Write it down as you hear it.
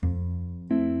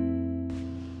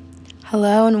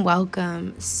Hello and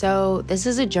welcome. So, this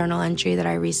is a journal entry that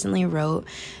I recently wrote,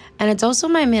 and it's also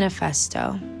my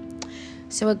manifesto.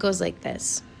 So, it goes like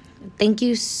this. Thank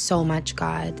you so much,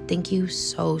 God. Thank you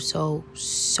so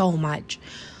much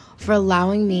for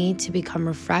allowing me to become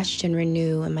refreshed and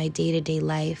renew in my day-to-day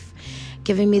life,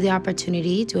 giving me the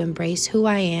opportunity to embrace who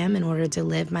I am in order to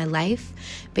live my life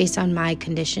based on my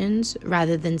conditions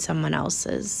rather than someone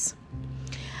else's.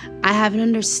 I have an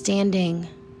understanding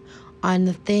on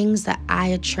the things that I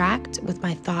attract with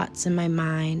my thoughts and my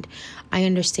mind. I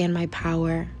understand my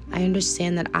power. I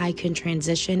understand that I can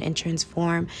transition and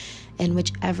transform in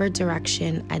whichever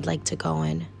direction I'd like to go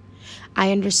in.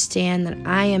 I understand that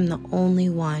I am the only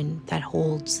one that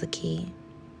holds the key.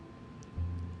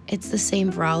 It's the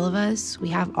same for all of us. We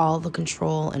have all the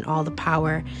control and all the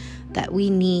power that we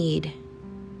need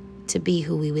to be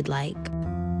who we would like.